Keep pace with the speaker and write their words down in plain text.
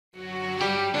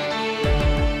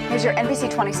Here's your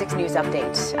NBC26 News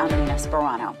Update. I'm Nina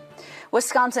Sperano.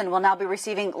 Wisconsin will now be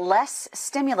receiving less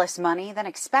stimulus money than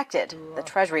expected. The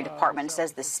Treasury Department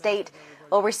says the state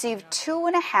will receive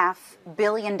 $2.5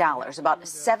 billion, about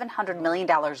 $700 million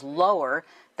lower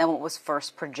than what was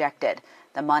first projected.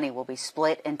 The money will be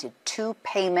split into two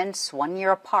payments, 1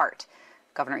 year apart.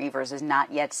 Governor Evers has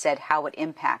not yet said how it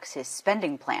impacts his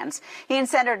spending plans. He and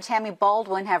Senator Tammy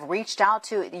Baldwin have reached out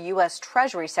to the U.S.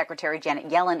 Treasury Secretary Janet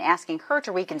Yellen, asking her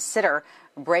to reconsider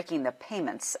breaking the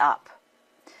payments up.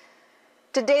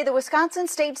 Today, the Wisconsin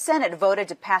State Senate voted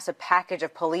to pass a package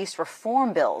of police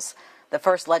reform bills, the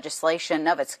first legislation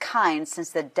of its kind since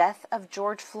the death of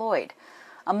George Floyd.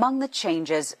 Among the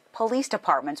changes, police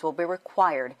departments will be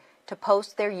required to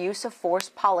post their use of force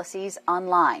policies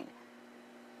online.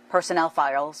 Personnel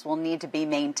files will need to be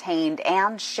maintained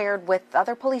and shared with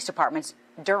other police departments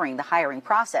during the hiring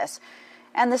process.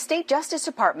 And the State Justice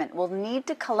Department will need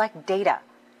to collect data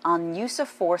on use of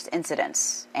force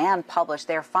incidents and publish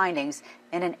their findings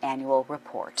in an annual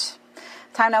report.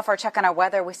 Time now for a check on our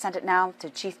weather. We send it now to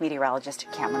Chief Meteorologist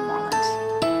Cameron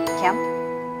Moreland. Cam?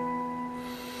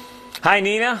 Hi,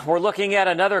 Nina. We're looking at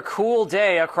another cool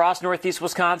day across northeast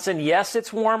Wisconsin. Yes,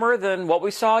 it's warmer than what we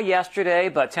saw yesterday,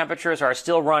 but temperatures are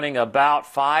still running about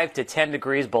 5 to 10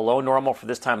 degrees below normal for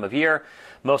this time of year.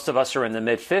 Most of us are in the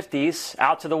mid-50s.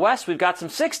 Out to the west, we've got some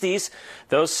 60s.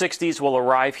 Those 60s will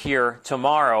arrive here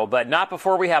tomorrow, but not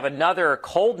before we have another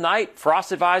cold night.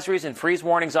 Frost advisories and freeze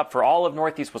warnings up for all of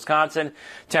northeast Wisconsin.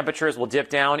 Temperatures will dip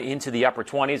down into the upper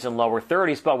 20s and lower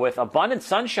 30s, but with abundant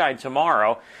sunshine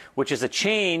tomorrow, which is a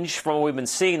change from what we've been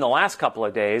seeing the last couple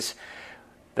of days.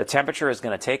 The temperature is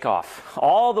going to take off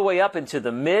all the way up into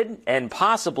the mid and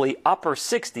possibly upper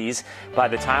 60s by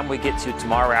the time we get to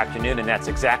tomorrow afternoon, and that's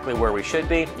exactly where we should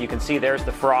be. You can see there's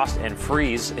the frost and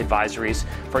freeze advisories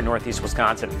for northeast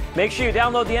Wisconsin. Make sure you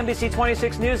download the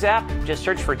NBC26 News app. Just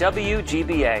search for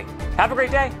WGBA. Have a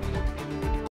great day.